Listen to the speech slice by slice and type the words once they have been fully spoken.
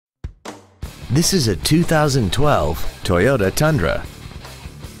This is a 2012 Toyota Tundra.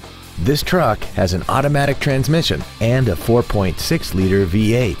 This truck has an automatic transmission and a 4.6-liter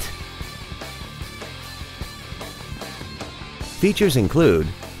V8. Features include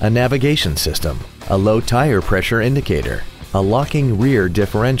a navigation system, a low tire pressure indicator, a locking rear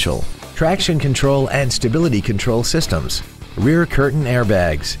differential, traction control and stability control systems, rear curtain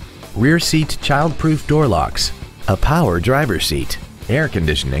airbags, rear seat child-proof door locks, a power driver's seat, air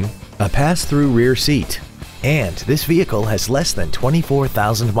conditioning, a pass-through rear seat, and this vehicle has less than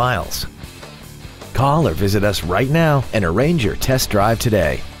 24,000 miles. Call or visit us right now and arrange your test drive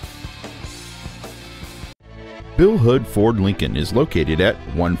today. Bill Hood Ford Lincoln is located at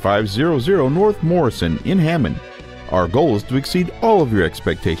 1500 North Morrison in Hammond. Our goal is to exceed all of your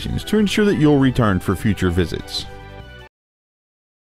expectations to ensure that you'll return for future visits.